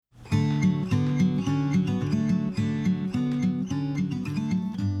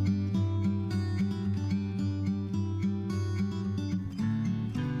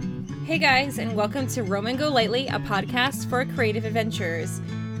Hey guys, and welcome to Roam & Go Lightly, a podcast for creative adventurers.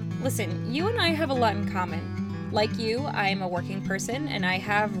 Listen, you and I have a lot in common. Like you, I am a working person and I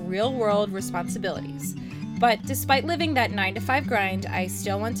have real-world responsibilities. But despite living that 9-to-5 grind, I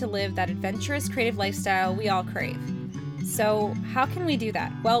still want to live that adventurous creative lifestyle we all crave. So how can we do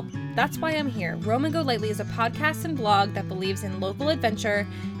that? Well, that's why I'm here. Roam & Go Lightly is a podcast and blog that believes in local adventure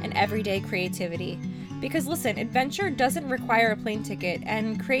and everyday creativity. Because listen, adventure doesn't require a plane ticket,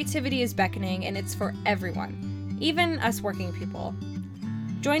 and creativity is beckoning, and it's for everyone, even us working people.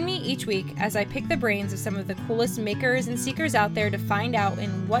 Join me each week as I pick the brains of some of the coolest makers and seekers out there to find out in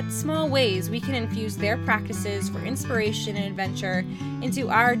what small ways we can infuse their practices for inspiration and adventure into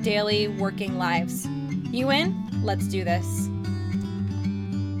our daily working lives. You in? Let's do this.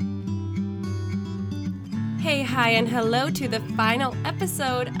 Hey, hi, and hello to the final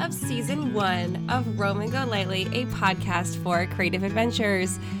episode of Season 1 of Roam & Go Lightly, a podcast for creative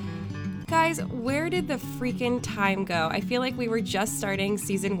adventures. Guys, where did the freaking time go? I feel like we were just starting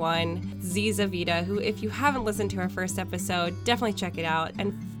Season 1. Z Zavita, who, if you haven't listened to our first episode, definitely check it out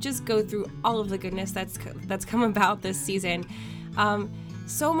and just go through all of the goodness that's come about this season.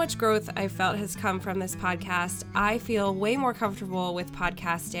 So much growth I felt has come from this podcast. I feel way more comfortable with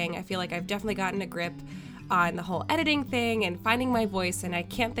podcasting. I feel like I've definitely gotten a grip on the whole editing thing and finding my voice, and I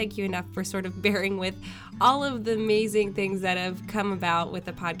can't thank you enough for sort of bearing with all of the amazing things that have come about with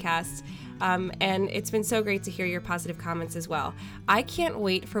the podcast. And it's been so great to hear your positive comments as well. I can't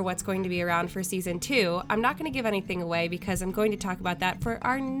wait for what's going to be around for Season 2. I'm not going to give anything away because I'm going to talk about that for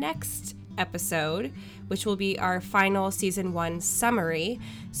our next episode, which will be our final Season 1 summary.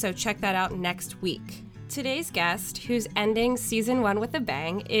 So check that out next week. Today's guest, who's ending Season 1 with a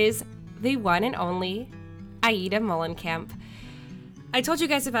bang, is the one and only Aida Molenkamp. I told you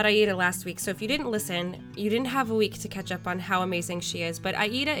guys about Aida last week, so if you didn't listen, you didn't have a week to catch up on how amazing she is, but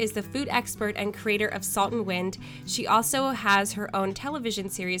Aida is the food expert and creator of Salt and Wind. She also has her own television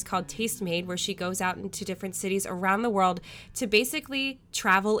series called Taste Made, where she goes out into different cities around the world to basically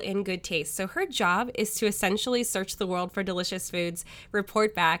travel in good taste. So her job is to essentially search the world for delicious foods,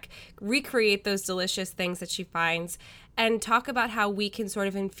 report back, recreate those delicious things that she finds, and talk about how we can sort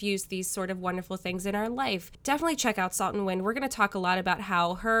of infuse these sort of wonderful things in our life. Definitely check out Salt and Wind. We're going to talk a lot about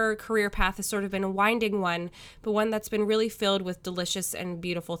how her career path has sort of been a winding one, but one that's been really filled with delicious and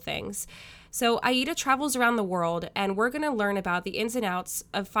beautiful things. So Aida travels around the world, and we're going to learn about the ins and outs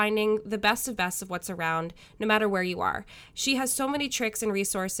of finding the best of what's around, no matter where you are. She has so many tricks and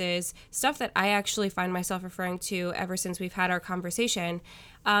resources, stuff that I actually find myself referring to ever since we've had our conversation.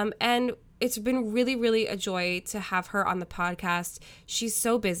 And it's been really, really a joy to have her on the podcast. She's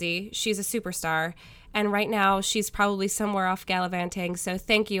so busy. She's a superstar. And right now, she's probably somewhere off gallivanting. So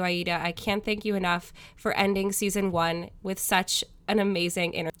thank you, Aida. I can't thank you enough for ending Season 1 with such an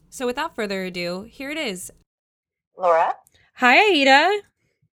amazing interview. So without further ado, here it is. Laura? Hi, Aida.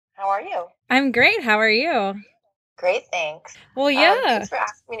 How are you? I'm great. How are you? Great, thanks. Well, yeah. Thanks for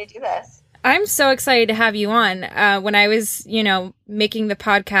asking me to do this. I'm so excited to have you on. When I was, making the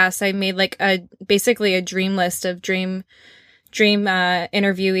podcast, I made basically a dream list of dream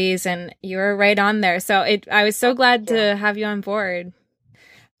interviewees, and you were right on there. So I was so glad to have you on board.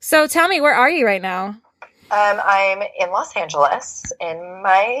 So tell me, where are you right now? I'm in Los Angeles, in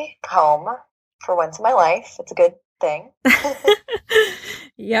my home for once in my life. It's a good thing.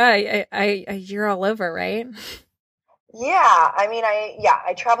 Yeah, you're all over, right? Yeah,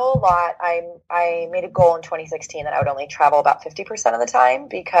 I travel a lot. I made a goal in 2016 that I would only travel about 50% of the time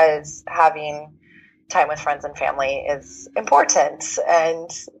because having time with friends and family is important, and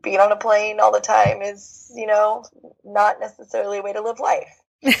being on a plane all the time is, not necessarily a way to live life.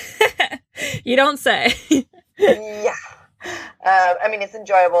 You don't say. Yeah. It's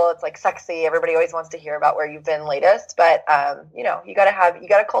enjoyable. It's like sexy. Everybody always wants to hear about where you've been latest, but you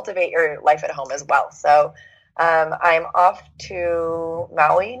gotta cultivate your life at home as well. So I'm off to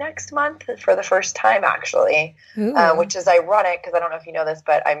Maui next month for the first time, actually, which is ironic because I don't know if you know this,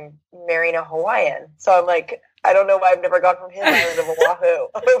 but I'm marrying a Hawaiian. So I'm like, I don't know why I've never gone from his island of Oahu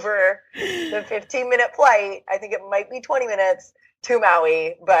over the 15-minute flight. I think it might be 20 minutes to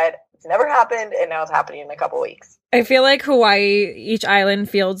Maui, but it's never happened, and now it's happening in a couple weeks. I feel like Hawaii, each island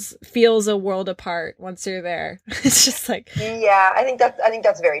feels a world apart once you're there. It's just like, yeah, I think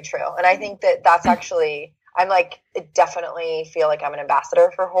that's very true, and I think that's actually. I definitely feel like I'm an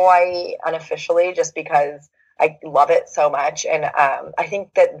ambassador for Hawaii unofficially just because I love it so much. And I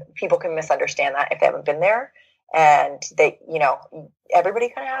think that people can misunderstand that if they haven't been there. And they, everybody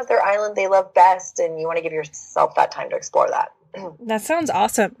kind of has their island they love best, and you want to give yourself that time to explore that. That sounds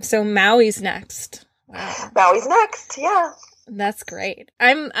awesome. So Maui's next. Wow. Maui's next, yeah. That's great.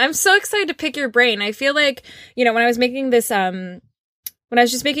 I'm so excited to pick your brain. I feel like, you know, when I was making this when I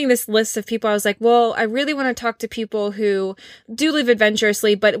was just making this list of people, I was like, well, I really want to talk to people who do live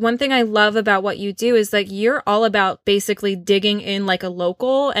adventurously. But one thing I love about what you do is like you're all about basically digging in like a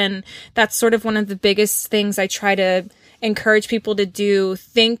local. And that's sort of one of the biggest things I try to encourage people to do.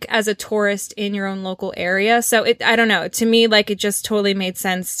 Think as a tourist in your own local area. So I don't know, to me, like it just totally made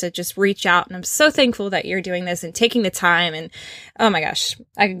sense to just reach out. And I'm so thankful that you're doing this and taking the time. And oh my gosh,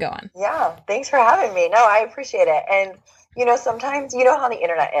 I could go on. Yeah. Thanks for having me. No, I appreciate it. And you know, sometimes, you know how the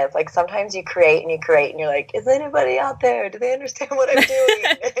internet is. Like, sometimes you create and you're like, is anybody out there? Do they understand what I'm doing?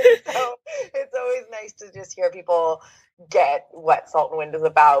 And so it's always nice to just hear people get what Salt and Wind is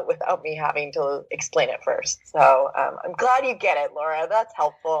about without me having to explain it first. So I'm glad you get it, Laura. That's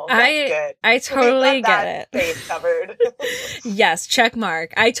helpful. That's good. I totally get it. Space covered. Yes, check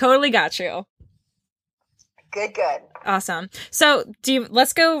mark. I totally got you. Good. Awesome. So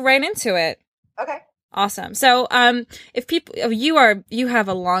let's go right into it. Okay. Awesome. So, if people, you have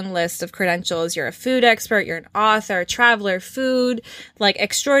a long list of credentials. You're a food expert, you're an author, traveler, food, like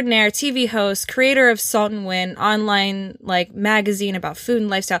extraordinaire, TV host, creator of Salt and Wind, online, like magazine about food and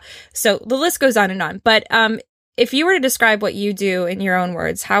lifestyle. So the list goes on and on. But, if you were to describe what you do in your own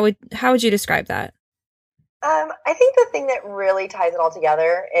words, how would you describe that? I think the thing that really ties it all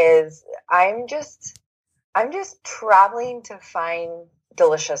together is I'm just traveling to find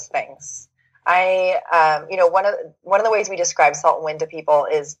delicious things. You know, one of the ways we describe Salt and Wind to people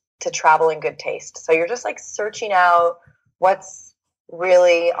is to travel in good taste. So you're just like searching out what's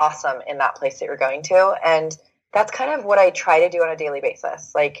really awesome in that place that you're going to. And that's kind of what I try to do on a daily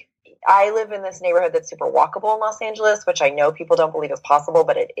basis. Like, I live in this neighborhood that's super walkable in Los Angeles, which I know people don't believe is possible,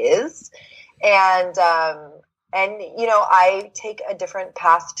 but it is. And, you know, I take a different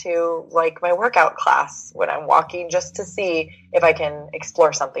path to like my workout class when I'm walking just to see if I can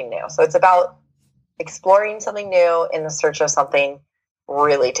explore something new. So it's about exploring something new in the search of something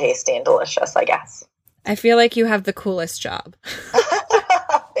really tasty and delicious, I guess. I feel like you have the coolest job.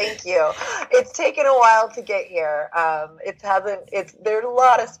 Thank you. It's taken a while to get here. There's a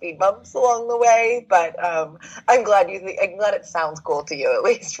lot of speed bumps along the way, but I'm glad it sounds cool to you, at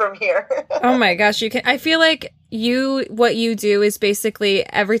least from here. Oh my gosh, I feel like what you do is basically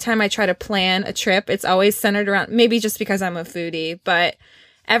every time I try to plan a trip, it's always centered around, maybe just because I'm a foodie, but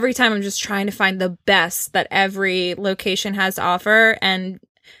every time I'm just trying to find the best that every location has to offer. And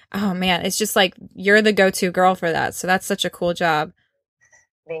oh man, it's just like you're the go-to girl for that. So that's such a cool job.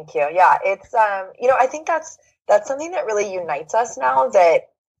 Thank you. Yeah, it's you know, I think that's something that really unites us now, that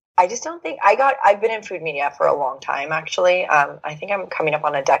I just don't think I've been in food media for a long time, actually. I think I'm coming up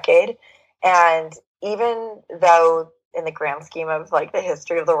on a decade. And even though in the grand scheme of like the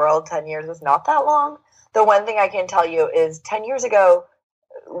history of the world, 10 years is not that long, the one thing I can tell you is 10 years ago,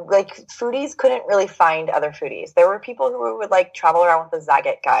 like foodies couldn't really find other foodies. There were people who would like travel around with a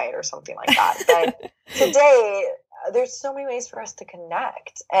Zagat guide or something like that. But today, there's so many ways for us to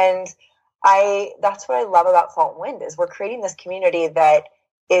connect. And that's what I love about Salt and Wind is we're creating this community that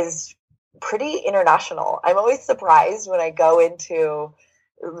is pretty international. I'm always surprised when I go into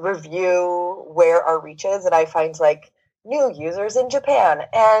review where our reach is and I find like new users in Japan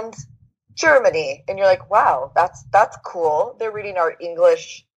and Germany. And you're like, wow, that's cool. They're reading our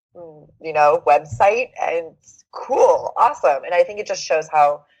English, you know, website, and cool. Awesome. And I think it just shows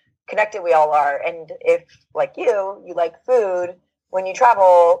how connected we all are. And if like you like food, when you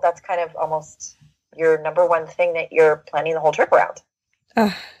travel, that's kind of almost your number one thing that you're planning the whole trip around.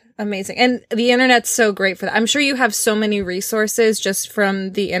 Amazing. And the internet's so great for that. I'm sure you have so many resources just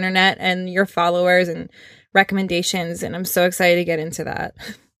from the internet and your followers and recommendations. And I'm so excited to get into that.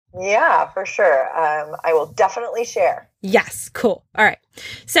 Yeah, for sure. I will definitely share. Yes. Cool. All right.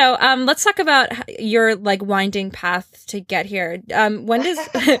 So, let's talk about your like winding path to get here. When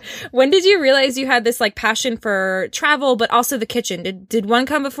did you realize you had this like passion for travel, but also the kitchen? Did one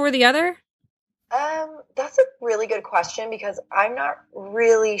come before the other? That's a really good question because I'm not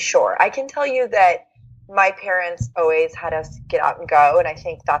really sure. I can tell you that my parents always had us get out and go. And I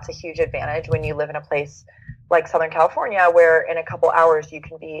think that's a huge advantage when you live in a place like Southern California, where in a couple hours you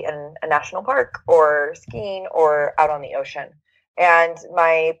can be in a national park or skiing or out on the ocean. And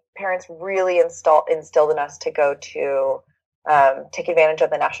my parents really instilled in us to go to take advantage of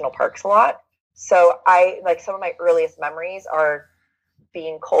the national parks a lot. So some of my earliest memories are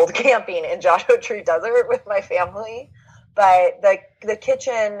being cold camping in Joshua Tree Desert with my family. But the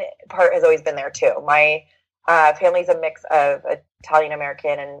kitchen part has always been there too. My family's a mix of Italian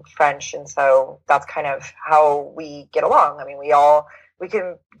American and French, and so that's kind of how we get along. I mean, we all we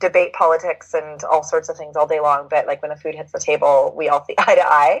can debate politics and all sorts of things all day long, but like when the food hits the table, we all see eye to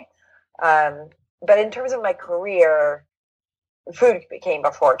eye. But in terms of my career, food came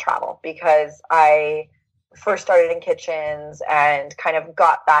before travel because I first started in kitchens and kind of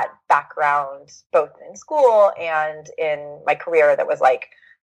got that background both in school and in my career that was like,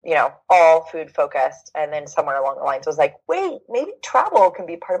 you know, all food focused. And then somewhere along the lines was like, wait, maybe travel can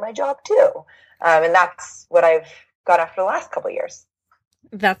be part of my job too. And that's what I've got after the last couple of years.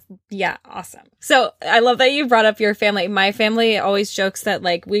 Yeah, awesome. So I love that you brought up your family. My family always jokes that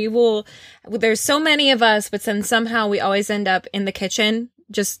like there's so many of us, but then somehow we always end up in the kitchen,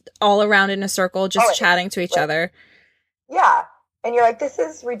 just all around in a circle, just chatting to each other. Yeah. And you're like, this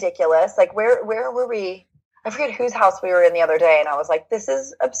is ridiculous. Like where were we? I forget whose house we were in the other day. And I was like, this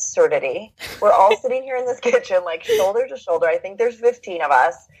is absurdity. We're all sitting here in this kitchen, like shoulder to shoulder. I think there's 15 of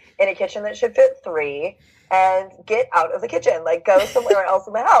us in a kitchen that should fit 3. And get out of the kitchen, like go somewhere else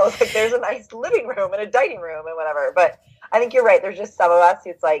in the house. Like there's a nice living room and a dining room and whatever. But I think you're right. There's just some of us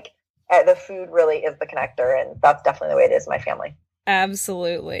who's like the food really is the connector. And that's definitely the way it is in my family.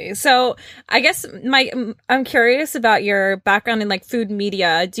 Absolutely. So I guess I'm curious about your background in like food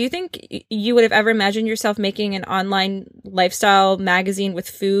media. Do you think you would have ever imagined yourself making an online lifestyle magazine with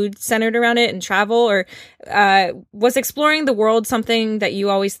food centered around it and travel, or was exploring the world something that you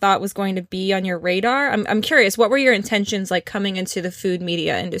always thought was going to be on your radar? I'm curious, what were your intentions like coming into the food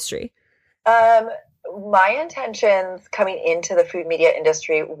media industry? My intentions coming into the food media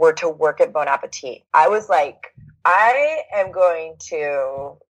industry were to work at Bon Appetit. I was like, I am going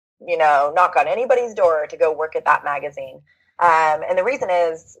to, you know, knock on anybody's door to go work at that magazine. And the reason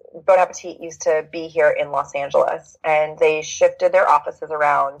is Bon Appetit used to be here in Los Angeles, and they shifted their offices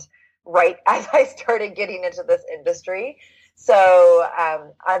around right as I started getting into this industry. So,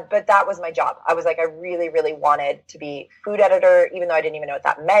 but that was my job. I was like, I really, really wanted to be food editor, even though I didn't even know what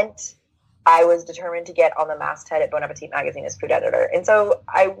that meant. I was determined to get on the masthead at Bon Appetit magazine as food editor. And so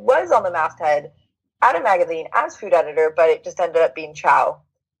I was on the masthead at a magazine as food editor, but it just ended up being Chow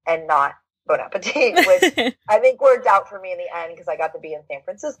and not Bon Appetit, which I think worked out for me in the end because I got to be in San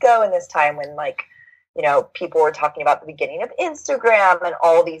Francisco in this time when, like, you know, people were talking about the beginning of Instagram and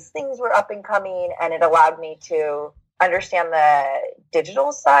all these things were up and coming, and it allowed me to understand the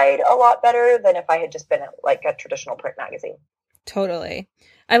digital side a lot better than if I had just been at like a traditional print magazine. Totally.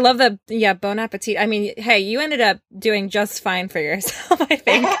 I love that. Yeah, Bon Appetit. I mean, hey, you ended up doing just fine for yourself, I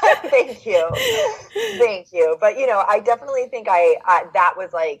think. Thank you. Thank you. But, you know, I definitely think that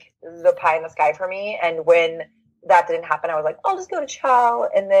was like the pie in the sky for me. And when that didn't happen, I was like, I'll just go to Chow.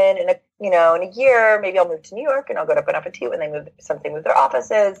 And then in a year, maybe I'll move to New York and I'll go to Bon Appetit when they move their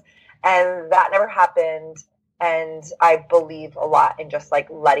offices. And that never happened. And I believe a lot in just like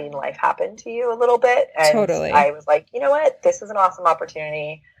letting life happen to you a little bit. And totally. I was like, you know what? This is an awesome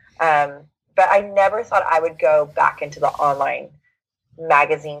opportunity. But I never thought I would go back into the online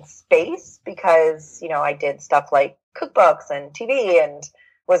magazine space because, you know, I did stuff like cookbooks and TV and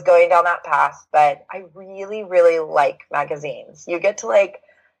was going down that path. But I really, really like magazines. You get to like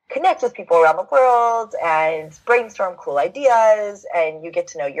connect with people around the world and brainstorm cool ideas, and you get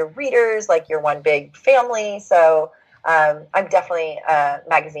to know your readers like you're one big family. So I'm definitely a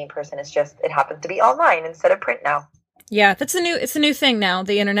magazine person. It's just it happens to be online instead of print now. Yeah, it's a new thing now,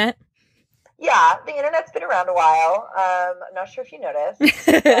 the internet. Yeah, the internet's been around a while. I'm not sure if you noticed,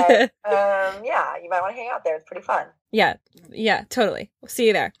 but yeah, you might want to hang out there. It's pretty fun. Yeah, totally. We'll see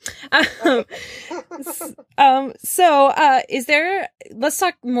you there. Let's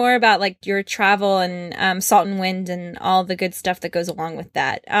talk more about like your travel and Salt and Wind and all the good stuff that goes along with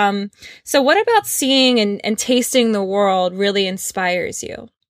that. So what about seeing and tasting the world really inspires you?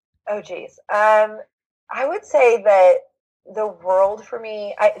 Oh, geez. I would say that the world for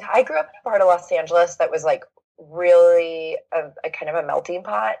me, I grew up in a part of Los Angeles that was like really a kind of a melting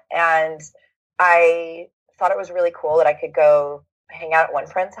pot. And I thought it was really cool that I could go hang out at one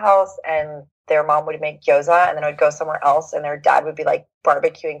friend's house and their mom would make gyoza, and then I would go somewhere else and their dad would be like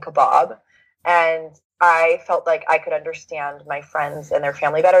barbecuing kebab. And I felt like I could understand my friends and their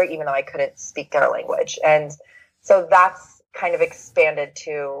family better, even though I couldn't speak their language. And so that's kind of expanded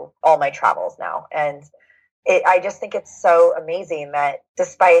to all my travels now. And I just think it's so amazing that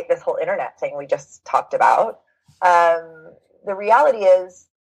despite this whole internet thing we just talked about, the reality is,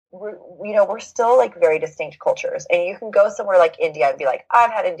 we're still like very distinct cultures. And you can go somewhere like India and be like, I've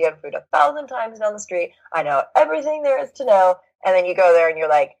had Indian food 1,000 times down the street. I know everything there is to know. And then you go there and you're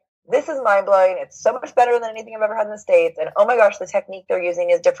like, this is mind blowing. It's so much better than anything I've ever had in the States. And oh my gosh, the technique they're using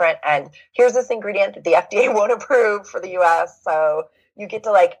is different. And here's this ingredient that the FDA won't approve for the US. So you get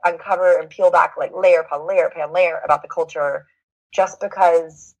to like uncover and peel back like layer upon layer upon layer about the culture just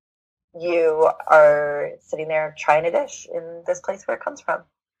because you are sitting there trying a dish in this place where it comes from.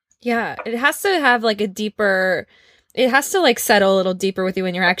 Yeah, it has to have like it has to like settle a little deeper with you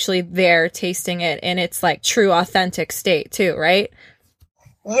when you're actually there tasting it in its like true authentic state too, right?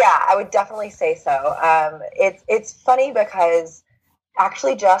 Yeah, I would definitely say so. It's funny because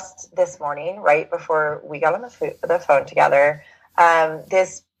actually just this morning, right before we got on the phone together,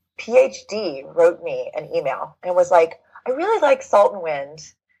 this PhD wrote me an email and was like, I really like Salt and Wind.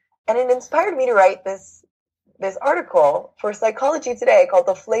 And it inspired me to write this article for Psychology Today called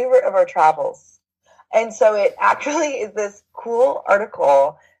The Flavor of Our Travels. And so it actually is this cool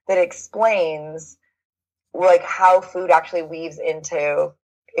article that explains like how food actually weaves into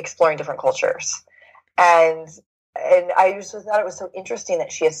exploring different cultures. And I just thought it was so interesting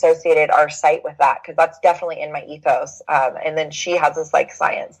that she associated our site with that, because that's definitely in my ethos. And then she has this like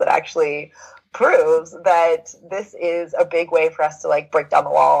science that actually proves that this is a big way for us to like break down the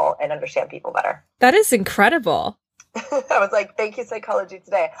wall and understand people better. That is incredible. I was like, thank you, Psychology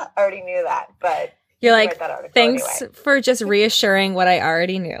Today. I already knew that, but you're like, thanks anyway. For just reassuring what I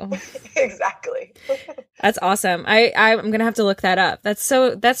already knew. Exactly. That's awesome. I'm gonna have to look that up.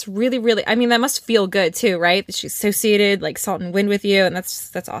 That's really, really, I mean, that must feel good too, right? That she associated like Salt and Wind with you, and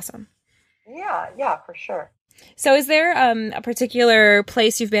that's awesome. Yeah, for sure. So is there a particular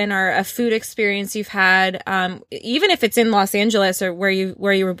place you've been or a food experience you've had, even if it's in Los Angeles or where you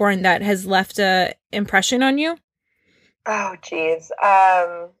were born, that has left a impression on you? Oh, geez.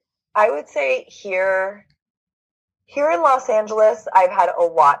 I would say here in Los Angeles, I've had a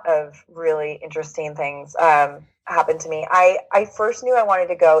lot of really interesting things happen to me. I first knew I wanted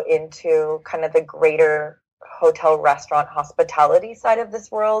to go into kind of the greater hotel, restaurant, hospitality side of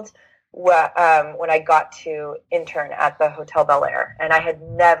this world when I got to intern at the Hotel Bel Air. And I had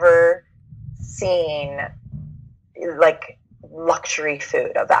never seen like luxury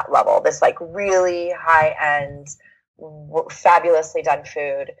food of that level, this like really high-end, fabulously done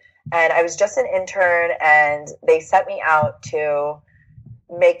food. And I was just an intern, and they sent me out to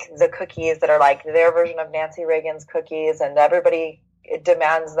make the cookies that are like their version of Nancy Reagan's cookies, and everybody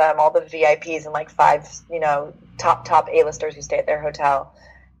demands them, all the VIPs and like 5, top A-listers who stay at their hotel.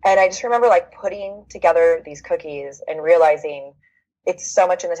 And I just remember like putting together these cookies and realizing it's so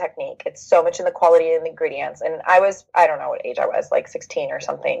much in the technique. It's so much in the quality and the ingredients. And I don't know what age I was, like 16 or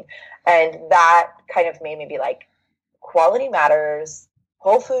something. And that kind of made me be like, quality matters.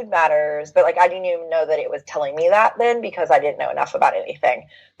 Whole food matters, but like I didn't even know that it was telling me that then, because I didn't know enough about anything.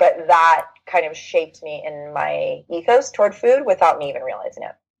 But that kind of shaped me in my ethos toward food without me even realizing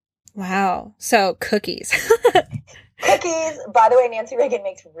it. Wow. So cookies. Cookies. By the way, Nancy Reagan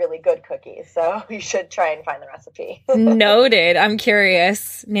makes really good cookies, so you should try and find the recipe. Noted. I'm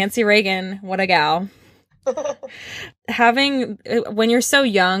curious. Nancy Reagan, what a gal. When you're so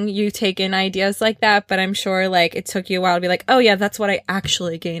young, you take in ideas like that, but I'm sure like it took you a while to be like, oh yeah, that's what I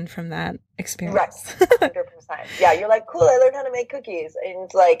actually gained from that experience. Right. 100%. Yeah, you're like, cool, I learned how to make cookies, and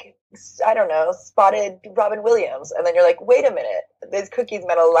like, I don't know, spotted Robin Williams, and then you're like, wait a minute, these cookies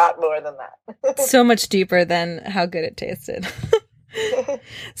meant a lot more than that. So much deeper than how good it tasted.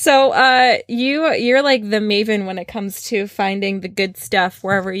 So you're like the maven when it comes to finding the good stuff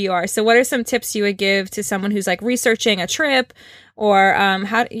wherever you are. So what are some tips you would give to someone who's like researching a trip, or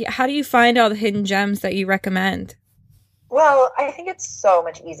how do you find all the hidden gems that you recommend? Well, I think it's so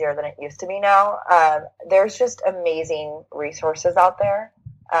much easier than it used to be now. There's just amazing resources out there.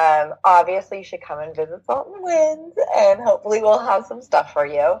 Obviously, you should come and visit Salt and Wind, and hopefully we'll have some stuff for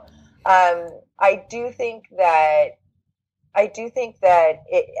you. I do think that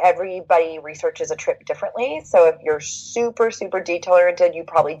everybody researches a trip differently. So if you're super, super detail oriented, you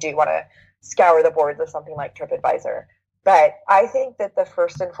probably do want to scour the boards of something like TripAdvisor. But I think that the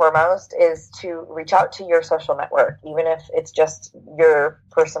first and foremost is to reach out to your social network, even if it's just your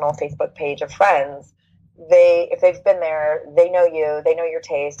personal Facebook page of friends. If they've been there, they know you, they know your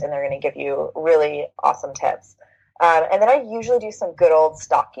taste, and they're going to give you really awesome tips. And then I usually do some good old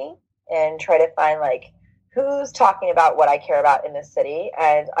stalking and try to find like, who's talking about what I care about in this city.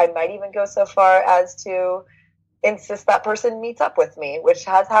 And I might even go so far as to insist that person meets up with me, which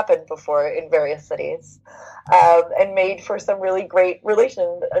has happened before in various cities, and made for some really great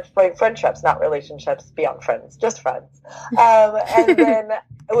friendships, not relationships beyond friends, just friends. And then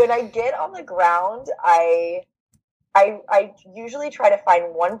when I get on the ground, I usually try to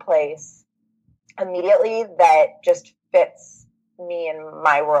find one place immediately that just fits me and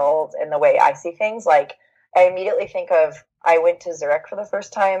my world and the way I see things. Like, I immediately think of, I went to Zurich for the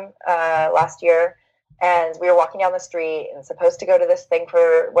first time last year, and we were walking down the street and supposed to go to this thing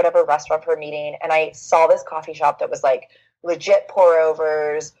for whatever restaurant for a meeting, and I saw this coffee shop that was like legit pour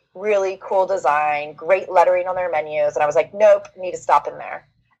overs, really cool design, great lettering on their menus. And I was like, nope, need to stop in there.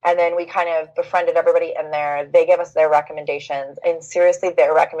 And then we kind of befriended everybody in there. They gave us their recommendations. And seriously,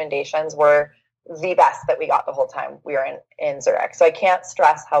 their recommendations were the best that we got the whole time we were in Zurich. So I can't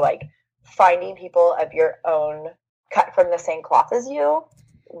stress how like finding people of your own cut from the same cloth as you,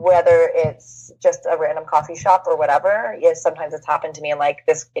 whether it's just a random coffee shop or whatever. Yes, sometimes it's happened to me in like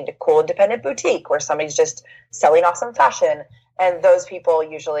this cool independent boutique where somebody's just selling off some fashion. And those people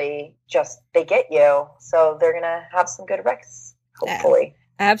usually they get you. So they're going to have some good recs, hopefully.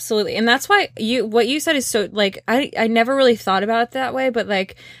 Absolutely. And that's why what you said is so like, I never really thought about it that way, but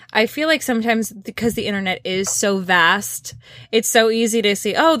like, I feel like sometimes because the internet is so vast, it's so easy to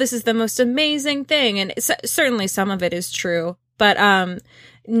see, oh, this is the most amazing thing. And certainly some of it is true, but,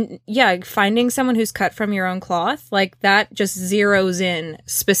 yeah, finding someone who's cut from your own cloth, like that just zeroes in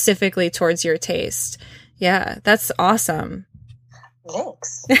specifically towards your taste. Yeah, that's awesome.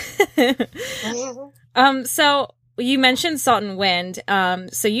 Thanks. So you mentioned Salt and Wind.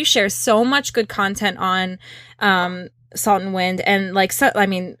 So you share so much good content on Salt and Wind, and like,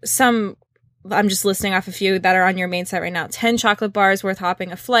 some. I'm just listing off a few that are on your main site right now. 10 chocolate bars worth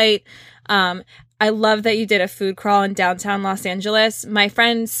hopping a flight. I love that you did a food crawl in downtown Los Angeles. My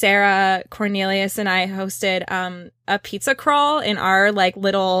friend Sarah Cornelius and I hosted a pizza crawl in our like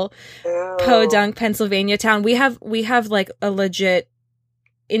little Podunk, Pennsylvania town. We have like a legit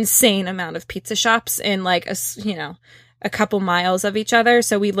insane amount of pizza shops in like a couple miles of each other.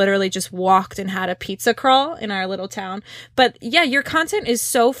 So we literally just walked and had a pizza crawl in our little town. But yeah, your content is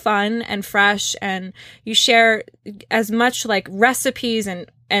so fun and fresh, and you share as much like recipes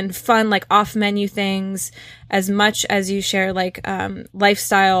and fun, like off menu things, as much as you share like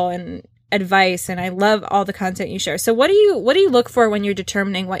lifestyle and advice. And I love all the content you share. So what do you look for when you're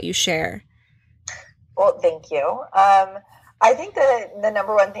determining what you share? Well, thank you. I think the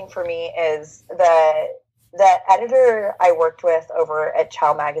number one thing for me is the editor I worked with over at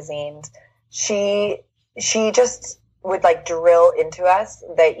Chow Magazine. She just would like drill into us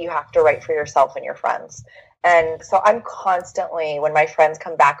that you have to write for yourself and your friends. And so I'm constantly, when my friends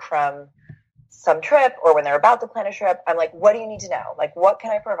come back from some trip or when they're about to plan a trip, I'm like, what do you need to know? Like, what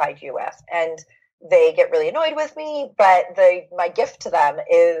can I provide you with? And they get really annoyed with me, but my gift to them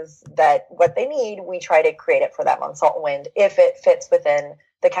is that what they need, we try to create it for them on Salt and Wind if it fits within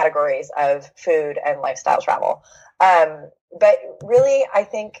the categories of food and lifestyle travel. But really, I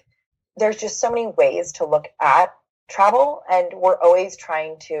think there's just so many ways to look at travel, and we're always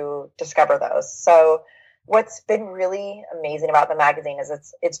trying to discover those. So what's been really amazing about the magazine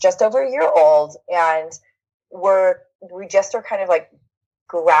is it's just over a year old, and we just are kind of like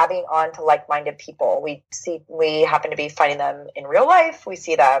grabbing on to like-minded people. We happen to be finding them in real life. We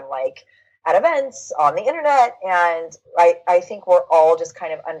see them like at events on the internet. And I think we're all just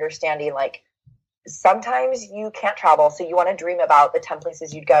kind of understanding, like, sometimes you can't travel. So you want to dream about the 10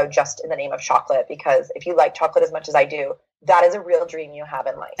 places you'd go just in the name of chocolate, because if you like chocolate as much as I do, that is a real dream you have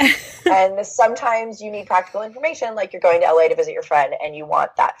in life. And sometimes you need practical information, like you're going to LA to visit your friend and you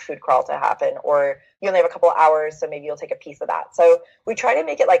want that food crawl to happen, or you only have a couple of hours, so maybe you'll take a piece of that. So we try to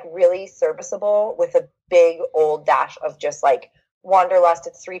make it like really serviceable with a big old dash of just like wanderlust.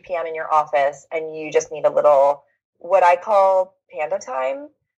 It's 3 p.m. in your office and you just need a little, what I call panda time,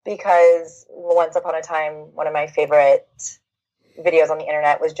 because once upon a time, one of my favorite videos on the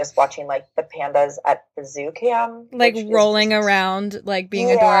internet was just watching like the pandas at the zoo cam, like rolling around, like being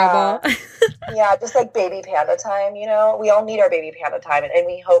adorable. Yeah, just like baby panda time. You know, we all need our baby panda time, and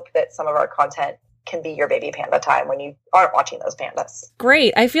we hope that some of our content can be your baby panda time when you aren't watching those pandas.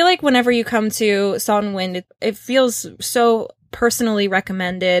 Great. I feel like whenever you come to Salt and Wind, it feels so personally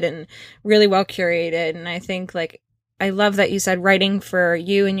recommended and really well curated. And I think like, I love that you said writing for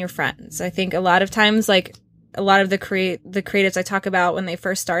you and your friends. I think a lot of times, like, a lot of the creatives I talk about when they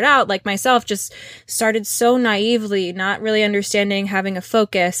first start out, like myself, just started so naively, not really understanding, having a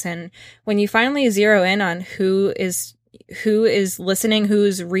focus. And when you finally zero in on who is listening,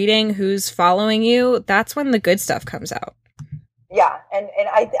 who's reading, who's following you, that's when the good stuff comes out. Yeah. And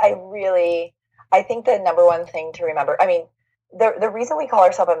I think the number one thing to remember, I mean, the reason we call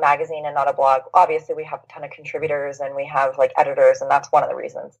ourselves a magazine and not a blog, obviously we have a ton of contributors and we have like editors, and that's one of the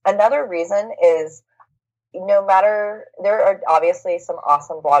reasons. Another reason is, no matter, there are obviously some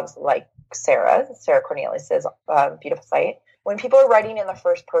awesome blogs like Sarah Cornelius's beautiful site. When people are writing in the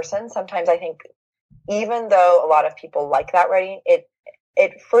first person, sometimes I think, even though a lot of people like that writing,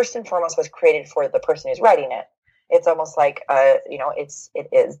 it first and foremost was created for the person who's writing it. It's almost like, it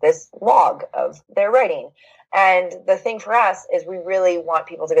is this log of their writing. And the thing for us is we really want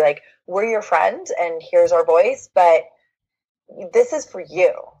people to be like, we're your friend and here's our voice, but this is for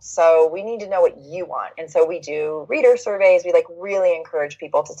you. So we need to know what you want. And so we do reader surveys. We like really encourage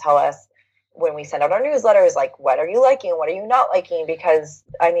people to tell us when we send out our newsletters, like, what are you liking? What are you not liking? Because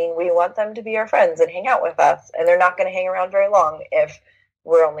I mean, we want them to be our friends and hang out with us, and they're not going to hang around very long if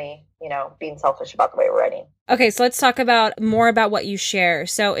we're only, being selfish about the way we're writing. Okay, so let's talk more about what you share.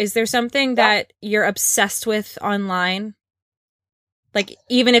 So is there something that you're obsessed with online? Like,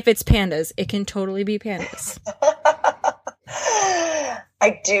 even if it's pandas, it can totally be pandas.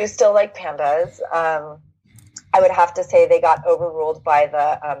 I do still like pandas. I would have to say they got overruled by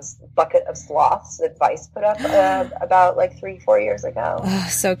the bucket of sloths that Vice put up about like 3-4 years ago. Oh,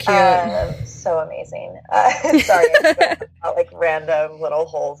 so cute. So amazing. Sorry, about like random little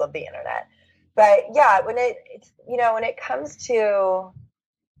holes of the internet. But yeah, when it comes to,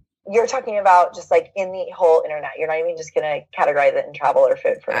 you're talking about just like in the whole internet, you're not even just going to categorize it in travel or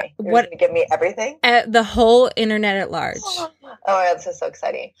food for me. You're going to give me everything? The whole internet at large. Oh my God, this is so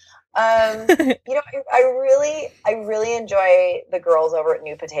exciting. I really enjoy the girls over at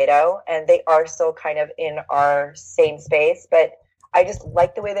New Potato, and they are still kind of in our same space, but I just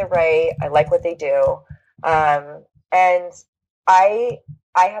like the way they write. I like what they do. And I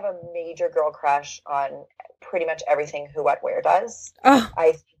have a major girl crush on pretty much everything Who What Wear does. Oh,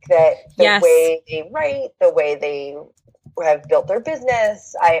 I think that the way they write, the way they have built their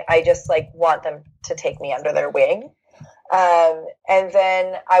business, I just like want them to take me under their wing. And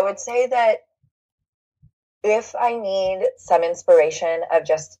then I would say that if I need some inspiration of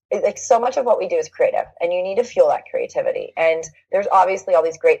just like, so much of what we do is creative, and you need to fuel that creativity. And there's obviously all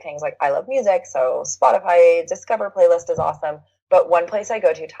these great things like I love music. So Spotify Discover playlist is awesome. But one place I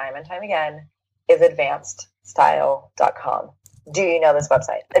go to time and time again is advancedstyle.com. Do you know this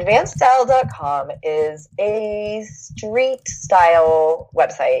website? Advancedstyle.com is a street style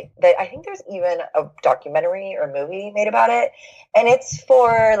website that I think there's even a documentary or movie made about it. And it's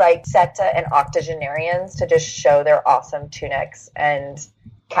for like septa and octogenarians to just show their awesome tunics and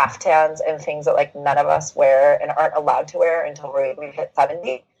caftans and things that like none of us wear and aren't allowed to wear until we hit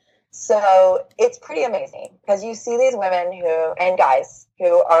 70. So it's pretty amazing because you see these women and guys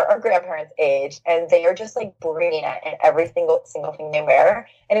who are our grandparents' age, and they are just like bringing it in every single thing they wear.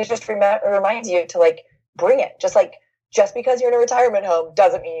 And it just reminds you to like bring it. Just because you're in a retirement home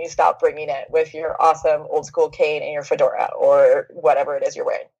doesn't mean you stop bringing it with your awesome old school cane and your fedora or whatever it is you're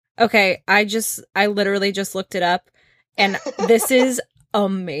wearing. Okay. I literally just looked it up, and this is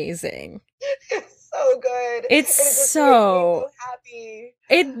amazing. So good. It's so happy.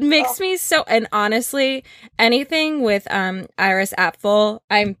 It makes me so, and honestly, anything with Iris Apfel,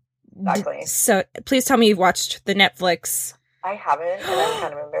 so please tell me you've watched the Netflix. I haven't, and I'm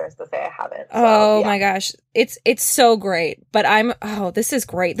kind of embarrassed to say I haven't. So, my gosh. It's so great. But this is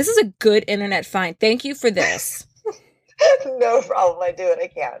great. This is a good internet find. Thank you for this. No problem. I do what I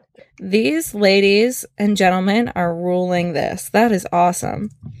can. These ladies and gentlemen are ruling this. That is awesome.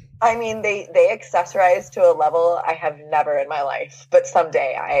 I mean, they accessorize to a level I have never in my life, but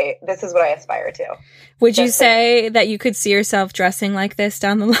someday this is what I aspire to. Would you say that you could see yourself dressing like this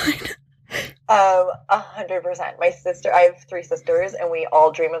down the line? 100%. My sister, I have 3 sisters, and we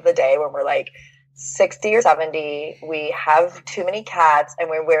all dream of the day when we're like 60 or 70, we have too many cats, and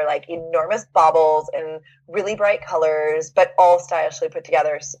we wear like enormous baubles and really bright colors, but all stylishly put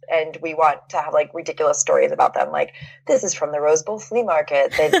together. And we want to have like ridiculous stories about them. Like, this is from the Rose Bowl flea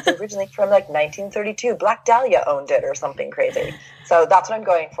market. It's originally from like 1932. Black Dahlia owned it or something crazy. So that's what I'm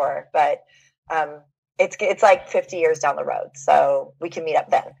going for. But it's like 50 years down the road. So we can meet up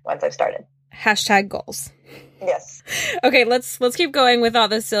then once I've started. # goals. Yes. Okay, let's keep going with all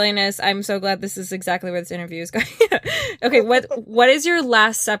this silliness. I'm so glad this is exactly where this interview is going. Okay, what is your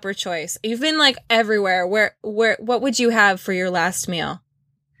Last Supper choice? You've been like everywhere. What would you have for your last meal?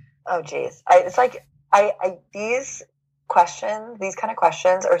 Oh geez. It's like these kind of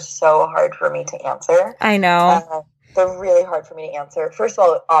questions are so hard for me to answer. I know. They're really hard for me to answer. First of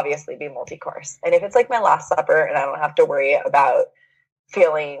all, obviously be multi-course. And if it's like my Last Supper and I don't have to worry about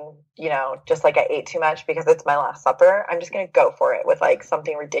feeling, just like I ate too much because it's my Last Supper, I'm just going to go for it with like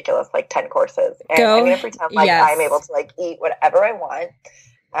something ridiculous, like 10 courses. And I'm going to pretend like I'm able to like eat whatever I want.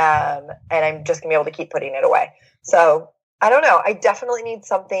 And I'm just going to be able to keep putting it away. So I don't know. I definitely need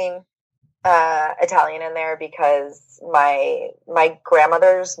something Italian in there because my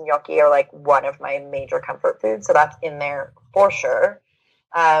grandmother's gnocchi are like one of my major comfort foods. So that's in there for sure.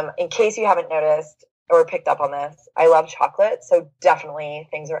 In case you haven't noticed or picked up on this, I love chocolate. So definitely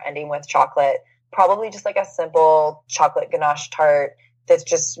things are ending with chocolate. Probably just like a simple chocolate ganache tart that's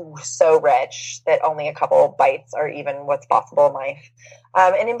just so rich that only a couple bites are even what's possible in life.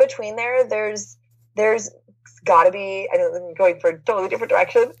 And in between there's gotta be, I know I'm going for a totally different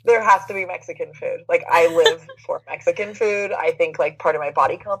direction. There has to be Mexican food. Like, I live for Mexican food. I think like part of my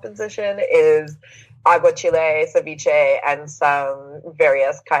body composition is aguachile, ceviche, and some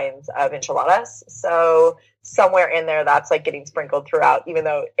various kinds of enchiladas. So somewhere in there, that's like getting sprinkled throughout, even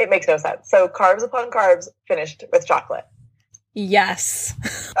though it makes no sense. So carbs upon carbs, finished with chocolate. Yes.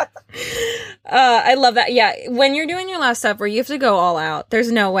 I love that. Yeah. When you're doing your Last Supper, you have to go all out.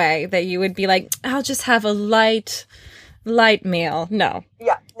 There's no way that you would be like, I'll just have a light meal. No.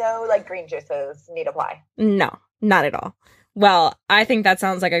 Yeah. No, like green juices need apply. No, not at all. Well, I think that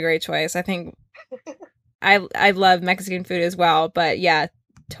sounds like a great choice. I think I love Mexican food as well, but yeah,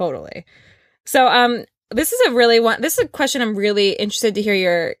 totally. So, this is a question I'm really interested to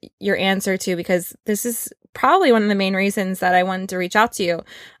hear your answer to, because this is probably one of the main reasons that I wanted to reach out to you.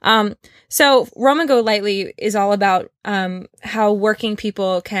 So Rome and Go Lightly is all about how working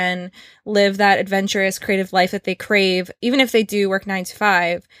people can live that adventurous, creative life that they crave, even if they do work 9 to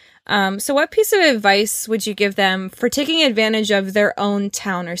 5. So what piece of advice would you give them for taking advantage of their own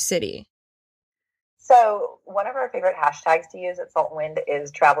town or city? So one of our favorite hashtags to use at Salt and Wind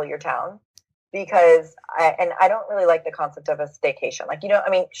is travel your town. Because I don't really like the concept of a staycation. Like, I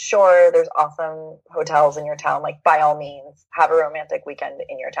mean, sure, there's awesome hotels in your town. Like, by all means, have a romantic weekend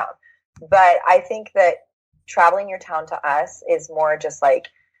in your town. But I think that traveling your town to us is more just like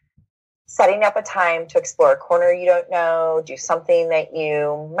setting up a time to explore a corner you don't know, do something that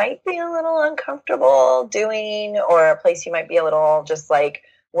you might be a little uncomfortable doing, or a place you might be a little just like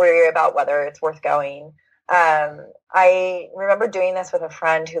worried about whether it's worth going. I remember doing this with a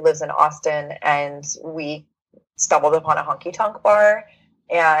friend who lives in Austin, and we stumbled upon a honky tonk bar,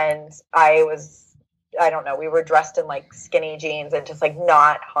 and I don't know, we were dressed in like skinny jeans and just like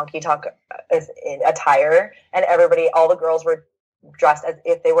not honky tonk attire. And all the girls were dressed as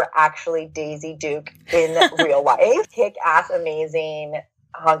if they were actually Daisy Duke in real life. Kick ass, amazing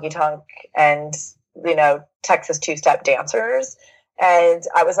honky tonk and, Texas two-step dancers. And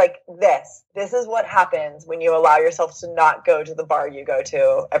I was like, this is what happens when you allow yourself to not go to the bar you go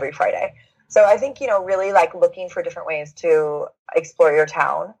to every Friday. So I think, really like looking for different ways to explore your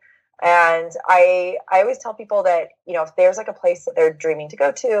town. And I always tell people that, if there's like a place that they're dreaming to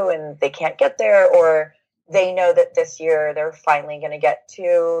go to and they can't get there, or they know that this year they're finally going to get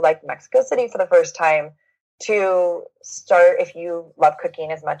to like Mexico City for the first time, to start, if you love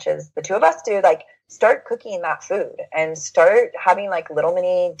cooking as much as the two of us do, like start cooking that food and start having like little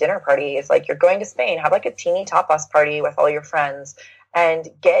mini dinner parties. Like, you're going to Spain, have like a teeny tapas party with all your friends and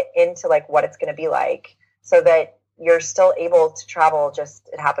get into like what it's going to be like, so that you're still able to travel. Just,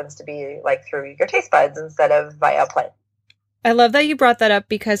 it happens to be like through your taste buds instead of via plane. I love that you brought that up,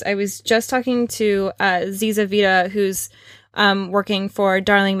 because I was just talking to Ziza Vita, who's working for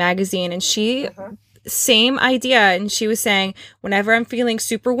Darling Magazine, and she same idea. And she was saying, whenever I'm feeling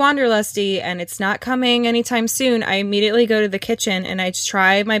super wanderlusty and it's not coming anytime soon, I immediately go to the kitchen and I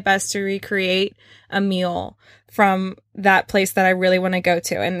try my best to recreate a meal from that place that I really want to go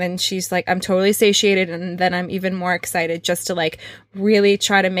to. And then she's like, I'm totally satiated. And then I'm even more excited just to like really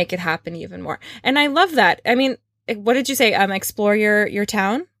try to make it happen even more. And I love that. I mean, what did you say? Explore your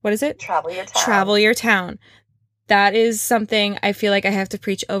town. What is it? Travel your town. Travel your town. That is something I feel like I have to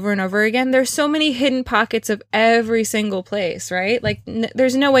preach over and over again. There's so many hidden pockets of every single place, right? Like,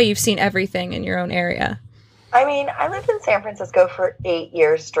 there's no way you've seen everything in your own area. I mean, I lived in San Francisco for 8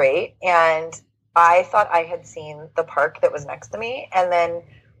 years straight, and I thought I had seen the park that was next to me, and then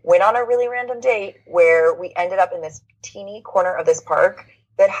went on a really random date where we ended up in this teeny corner of this park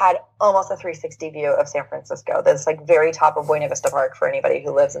that had almost a 360 view of San Francisco. That's like very top of Buena Vista Park for anybody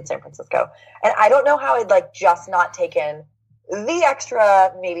who lives in San Francisco. And I don't know how I'd like just not taken the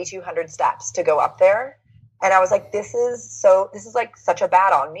extra maybe 200 steps to go up there. And I was like, this is like such a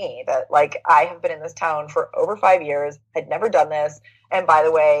bad on me that like I have been in this town for over 5 years. I'd never done this. And by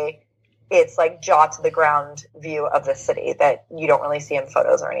the way, it's like jaw to the ground view of the city that you don't really see in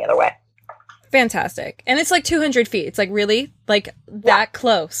photos or any other way. Fantastic. And it's like 200 feet. It's like really like that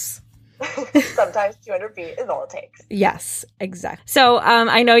close. Sometimes 200 feet is all it takes. Yes, exactly. So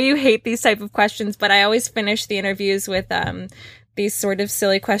I know you hate these type of questions, but I always finish the interviews with these sort of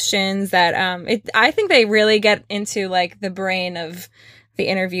silly questions that I think they really get into like the brain of the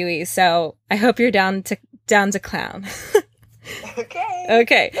interviewees. So I hope you're down to clown.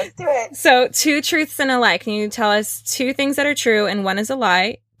 Okay. Let's do it. So 2 truths and a lie. Can you tell us 2 things that are true and 1 is a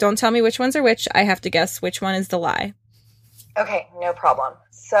lie? Don't tell me which ones are which. I have to guess which one is the lie. Okay, no problem.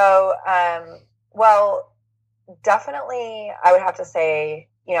 So, well, definitely I would have to say,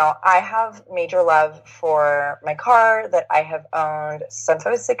 I have major love for my car that I have owned since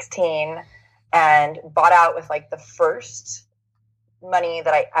I was 16. and bought out with like the first money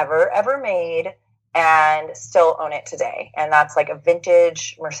that I ever made, and still own it today. And that's like a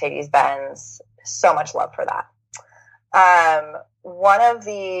vintage Mercedes-Benz. So much love for that. One of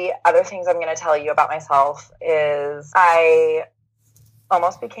the other things I'm going to tell you about myself is I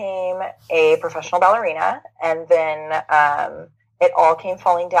almost became a professional ballerina, and then it all came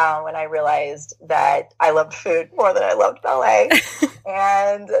falling down when I realized that I loved food more than I loved ballet,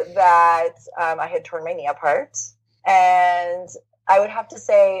 and that I had torn my knee apart. And I would have to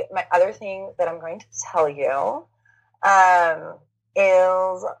say my other thing that I'm going to tell you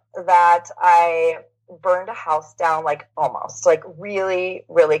is that I burned a house down, like almost, like really,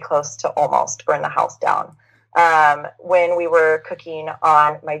 really close to almost burn the house down. When we were cooking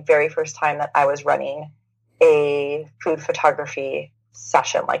on my very first time that I was running a food photography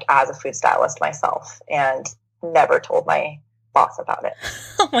session, like as a food stylist myself, and never told my boss about it.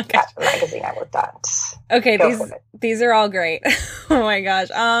 Oh my gosh. That's the magazine I worked at. Okay, these are all great. Oh my gosh.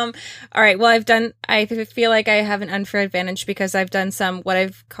 All right. Well, I feel like I have an unfair advantage because I've done some what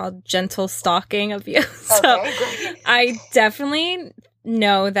I've called gentle stalking of you. So Okay, I definitely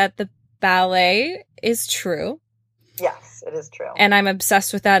know that the ballet is true. yes, it is true. And I'm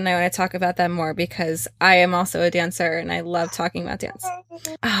obsessed with that, and I want to talk about that more because I am also a dancer and I love talking about dance.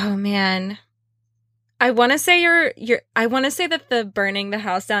 Oh man. I want to say I want to say that the burning the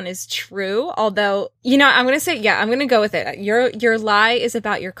house down is true, although, I'm going to say, I'm going to go with it. Your lie is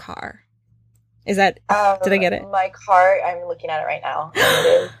about your car. Is that, did I get it? My car, I'm looking at it right now. It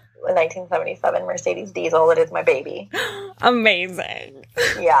is a 1977 Mercedes diesel. It is my baby. Amazing.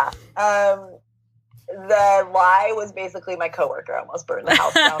 Yeah. The lie was basically my coworker almost burned the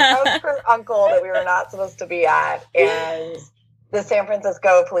house down. That was her uncle that we were not supposed to be at, and the San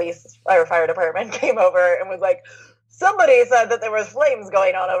Francisco police or fire department came over and was like, somebody said that there was flames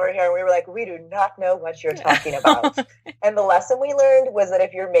going on over here. And we were like, we do not know what you're talking about. And the lesson we learned was that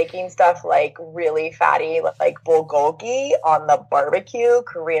if you're making stuff like really fatty, like bulgogi on the barbecue,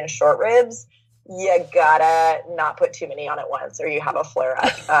 Korean short ribs, you gotta not put too many on at once or you have a flare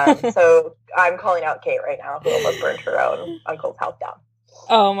up. So I'm calling out Kate right now, who almost burned her own uncle's house down.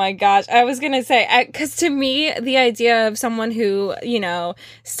 Oh my gosh. I was going to say, because to me, the idea of someone who,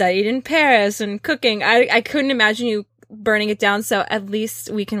 studied in Paris and cooking, I couldn't imagine you burning it down. So at least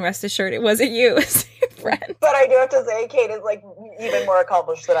we can rest assured it wasn't you, it was your friend. But I do have to say, Kate is like even more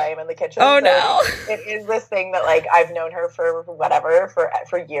accomplished than I am in the kitchen. Oh, so no. It is this thing that like I've known her for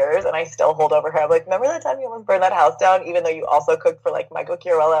years, and I still hold over her. I'm like, remember that time you almost burned that house down, even though you also cooked for like Michael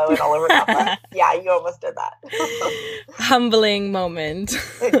Chiarello and Oliver Napa? Yeah, you almost did that. Humbling moment.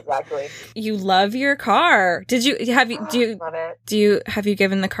 Exactly. You love your car. Have you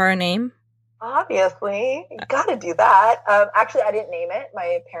given the car a name? Obviously, you gotta do that. Actually, I didn't name it.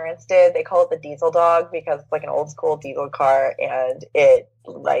 My parents did. They call it the Diesel Dog because it's like an old school diesel car, and it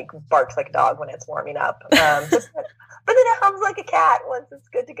like barks like a dog when it's warming up. But then it hums like a cat once it's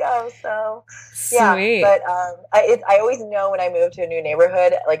good to go. So yeah. Sweet. But I always know when I move to a new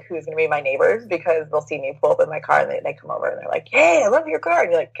neighborhood, like who's going to be my neighbors, because they'll see me pull up in my car and they come over and they're like, "Hey, I love your car,"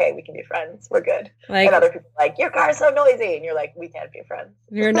 and you're like, "Okay, we can be friends. We're good." Like, and other people are like, "Your car's so noisy," and you're like, "We can't be friends."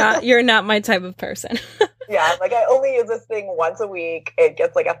 You're not my type of person. Yeah, like I only use this thing once a week. It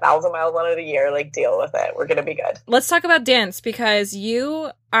gets like 1,000 miles on it a year. Like, deal with it. We're gonna be good. Let's talk about dance because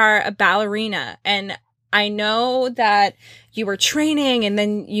you are a ballerina, and I know that you were training and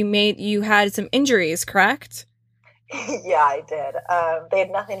then you had some injuries, correct? Yeah, I did. They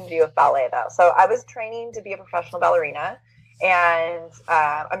had nothing to do with ballet though. So I was training to be a professional ballerina, and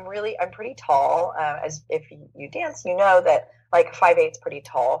I'm pretty tall. As if you dance, you know that like 5'8" is pretty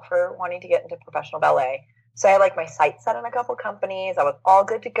tall for wanting to get into professional ballet. So I had like my sights set on a couple companies. I was all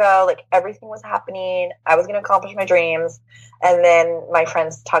good to go. Like everything was happening. I was going to accomplish my dreams. And then my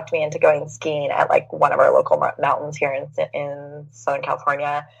friends talked me into going skiing at like one of our local mountains here in Southern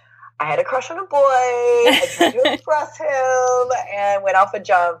California. I had a crush on a boy. I tried to impress him and went off a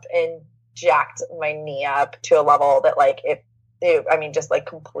jump and jacked my knee up to a level that like it just like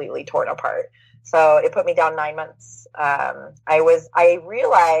completely torn apart. So it put me down 9 months. I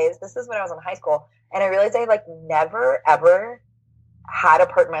realized, this is when I was in high school, and I realized I like never ever had a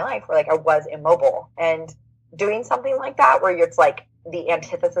part in my life where like I was immobile, and doing something like that where it's like the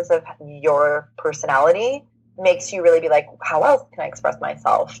antithesis of your personality makes you really be like, how else can I express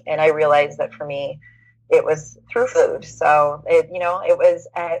myself? And I realized that for me, it was through food. So it was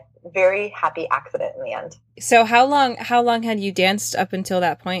a very happy accident in the end. So how long had you danced up until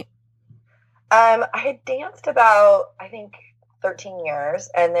that point? I had danced about, I think, 13 years,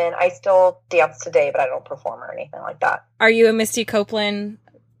 and then I still dance today, but I don't perform or anything like that. Are you a Misty Copeland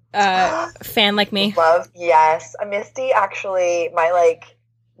fan like me. Yes. Misty, actually,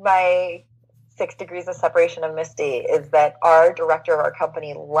 my 6 degrees of separation of Misty is that our director of our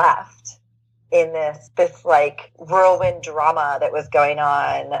company left in this like whirlwind drama that was going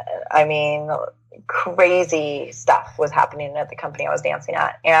on. I mean, crazy stuff was happening at the company I was dancing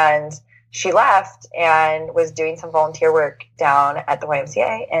at. And she left and was doing some volunteer work down at the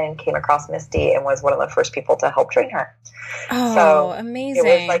YMCA and came across Misty and was one of the first people to help train her. Oh, so It amazing.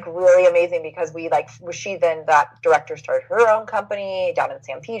 was like really amazing because that director started her own company down in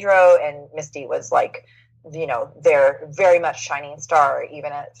San Pedro, and Misty was like, you know, their very much shining star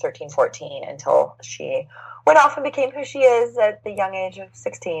even at 13, 14 until she went off and became who she is at the young age of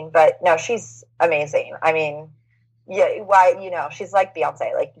 16. But no, she's amazing. I mean, yeah, why, you know, she's like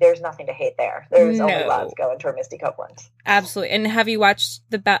Beyonce. Like, there's nothing to hate there. There's only love going to Misty Copeland. Absolutely. And have you watched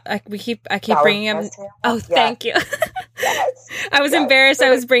I keep bringing up. Oh, thank you. Yes. I was embarrassed.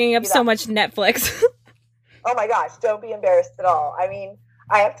 I was bringing up so much Netflix. Oh my gosh! Don't be embarrassed at all. I mean,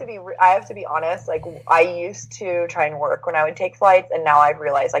 I have to be honest. Like, I used to try and work when I would take flights, and now I've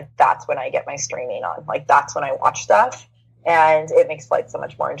realized like that's when I get my streaming on. Like, that's when I watch stuff. And it makes flights so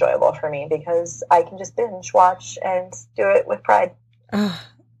much more enjoyable for me because I can just binge watch and do it with pride. Oh,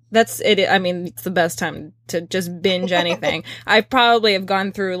 that's it. I mean, it's the best time to just binge anything. I probably have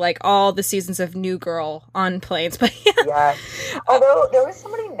gone through like all the seasons of New Girl on planes, but yeah. Although there was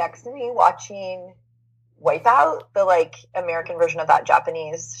somebody next to me watching Wipeout, the like American version of that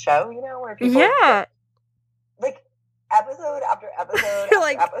Japanese show, you know, where people like episode after episode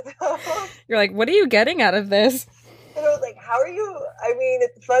episode. You're like, what are you getting out of this? And I was like, how are you? I mean,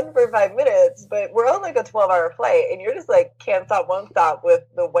 it's fun for 5 minutes, but we're on like a 12-hour flight, and you're just like, can't stop, won't stop with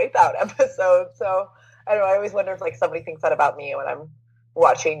the Wipeout episode. So I don't know. I always wonder if like somebody thinks that about me when I'm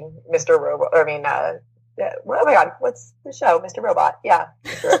watching Mr. Robot. Oh my God, what's the show? Mr. Robot. Yeah,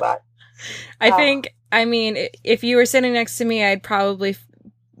 Mr. Robot. I mean, if you were sitting next to me, I'd probably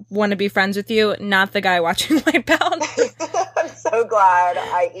want to be friends with you, not the guy watching Wipeout. I'm so glad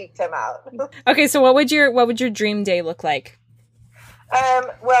I eked him out. Okay, so what would your dream day look like?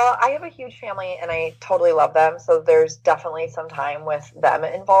 Well, I have a huge family and I totally love them, so there's definitely some time with them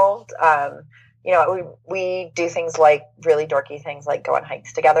involved. You know, we do things like really dorky things like go on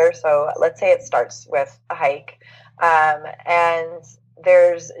hikes together. So let's say it starts with a hike, and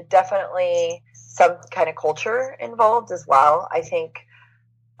there's definitely some kind of culture involved as well. I think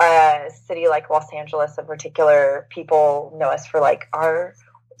a city like Los Angeles in particular, people know us for like our,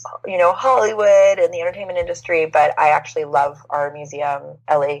 you know, Hollywood and the entertainment industry, but I actually love our museum,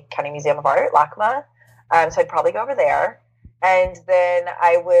 LA County Museum of Art, LACMA. So I'd probably go over there. And then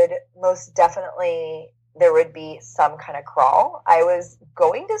I would most definitely, there would be some kind of crawl. I was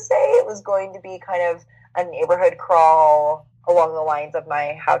going to say it was going to be kind of a neighborhood crawl along the lines of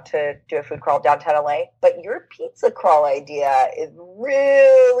my how to do a food crawl downtown LA, but your pizza crawl idea is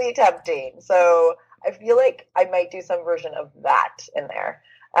really tempting. So I feel like I might do some version of that in there.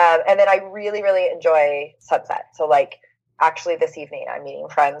 And then I really, really enjoy sunset. So like actually this evening I'm meeting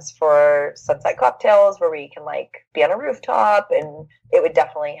friends for sunset cocktails where we can like be on a rooftop, and it would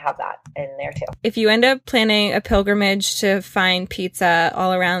definitely have that in there too. If you end up planning a pilgrimage to find pizza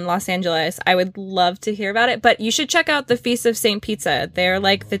all around Los Angeles, I would love to hear about it, but you should check out the Feast of St. Pizza. They're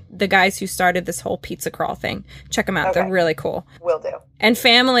like the guys who started this whole pizza crawl thing. Check them out. Okay. They're really cool. Will do. And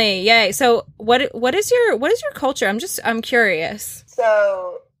family. Yay. So what is your culture? I'm curious.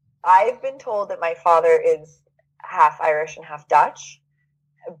 So I've been told that my father is half Irish and half Dutch,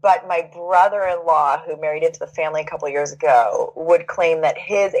 but my brother-in-law, who married into the family a couple of years ago, would claim that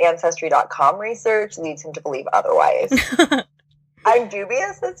his Ancestry.com research leads him to believe otherwise. I'm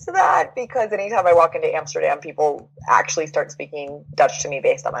dubious as to that because anytime I walk into Amsterdam, people actually start speaking Dutch to me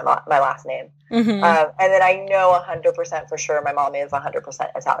based on my last name. Mm-hmm. And then I know 100% for sure my mom is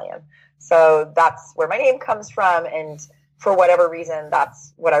 100% Italian. So that's where my name comes from, and for whatever reason,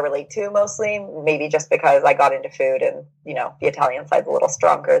 that's what I relate to mostly. Maybe just because I got into food and, you know, the Italian side's a little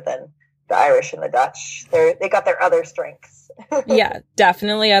stronger than the Irish and the Dutch. They got their other strengths. Yeah,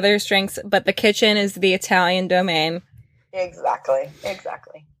 definitely other strengths. But the kitchen is the Italian domain. Exactly.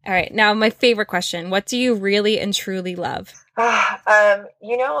 All right. Now, my favorite question. What do you really and truly love?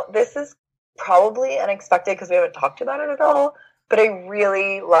 You know, this is probably unexpected because we haven't talked about it at all. But I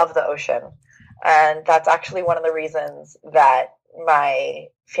really love the ocean. And that's actually one of the reasons that my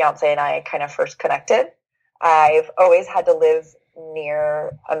fiance and I kind of first connected. I've always had to live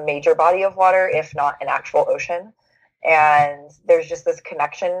near a major body of water, if not an actual ocean. And there's just this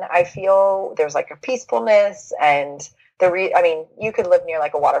connection I feel. There's like a peacefulness, and you could live near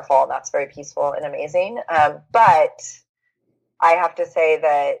like a waterfall and that's very peaceful and amazing. But I have to say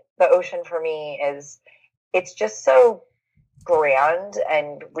that the ocean for me it's just so grand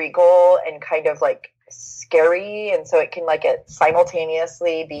and regal and kind of like scary, and so it can like it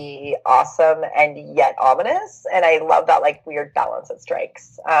simultaneously be awesome and yet ominous, and I love that like weird balance it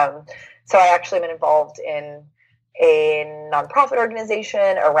strikes. So I actually been involved in a nonprofit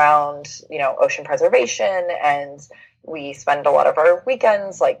organization around ocean preservation, and we spend a lot of our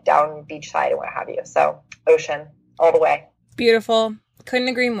weekends like down beachside and what have you. So ocean all the way. Beautiful. Couldn't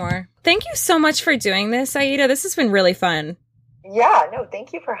agree more. Thank you so much for doing this, Aida. This has been really fun. Yeah, no,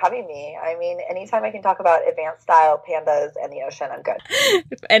 thank you for having me. I mean, anytime I can talk about advanced style, pandas, and the ocean, I'm good.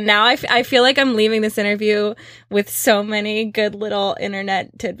 And now I feel like I'm leaving this interview with so many good little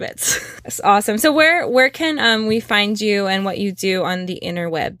internet tidbits. That's awesome. So where can we find you and what you do on the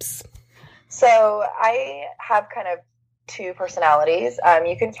interwebs? So I have kind of two personalities.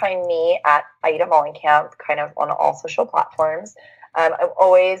 You can find me at Aida Mollenkamp kind of on all social platforms. I'm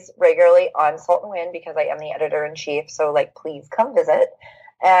always regularly on Salt and Wind because I am the editor-in-chief, so like please come visit.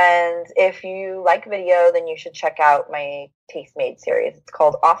 And if you like video, then you should check out my Taste Made series. It's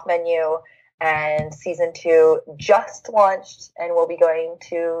called Off Menu, and season 2 just launched, and we'll be going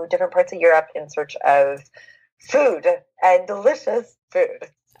to different parts of Europe in search of food and delicious food.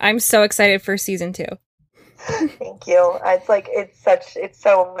 I'm so excited for season 2. Thank you. It's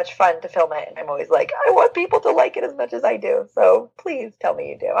so much fun to film it, and I'm always like, I want people to like it as much as I do. So please tell me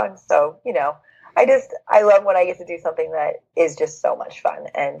you do. I'm so, I love when I get to do something that is just so much fun,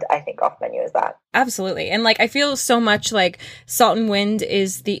 and I think Off Menu is that. Absolutely. And like I feel so much like Salt and Wind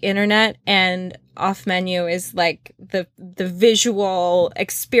is the internet and Off Menu is like the visual,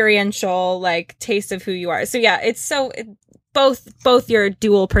 experiential like taste of who you are. So yeah, it's both your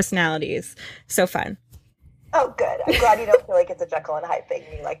dual personalities. So fun. Oh, good. I'm glad you don't feel like it's a Jekyll and Hyde thing.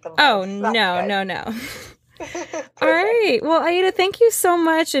 You like them. Oh, no. All right. Well, Aida, thank you so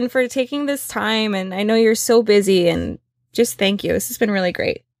much and for taking this time. And I know you're so busy, and just thank you. This has been really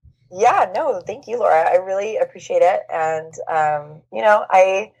great. Yeah, no, thank you, Laura. I really appreciate it. And,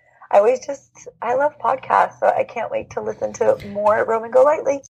 I love podcasts, so I can't wait to listen to more Roam and Go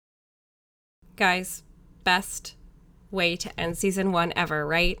Lightly. Guys, best way to end season 1 ever,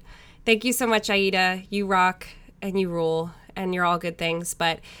 right? Thank you so much, Aida. You rock and you rule, and you're all good things.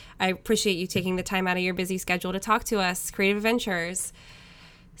 But I appreciate you taking the time out of your busy schedule to talk to us, Creative Adventures.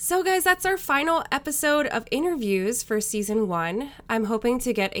 So, guys, that's our final episode of interviews for season 1. I'm hoping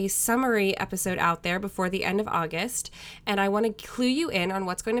to get a summary episode out there before the end of August, and I want to clue you in on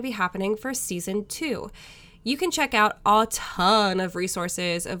what's going to be happening for season 2. You can check out a ton of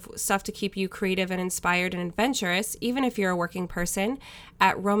resources of stuff to keep you creative and inspired and adventurous, even if you're a working person,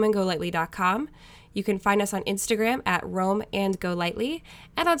 at roamandgolightly.com. You can find us on Instagram at roamandgolightly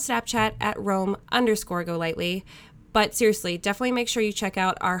and on Snapchat at roam_golightly. But seriously, definitely make sure you check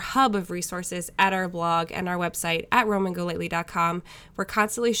out our hub of resources at our blog and our website at roamandgolightly.com. We're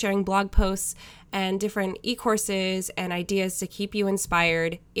constantly sharing blog posts and different e-courses and ideas to keep you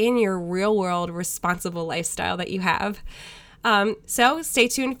inspired in your real-world responsible lifestyle that you have. So stay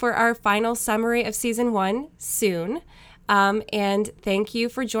tuned for our final summary of season 1 soon. And thank you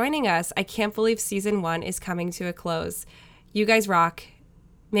for joining us. I can't believe season 1 is coming to a close. You guys rock.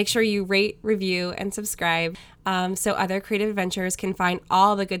 Make sure you rate, review, and subscribe so other creative adventurers can find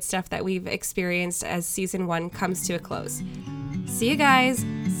all the good stuff that we've experienced as season 1 comes to a close. See you guys.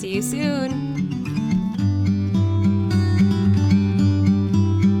 See you soon.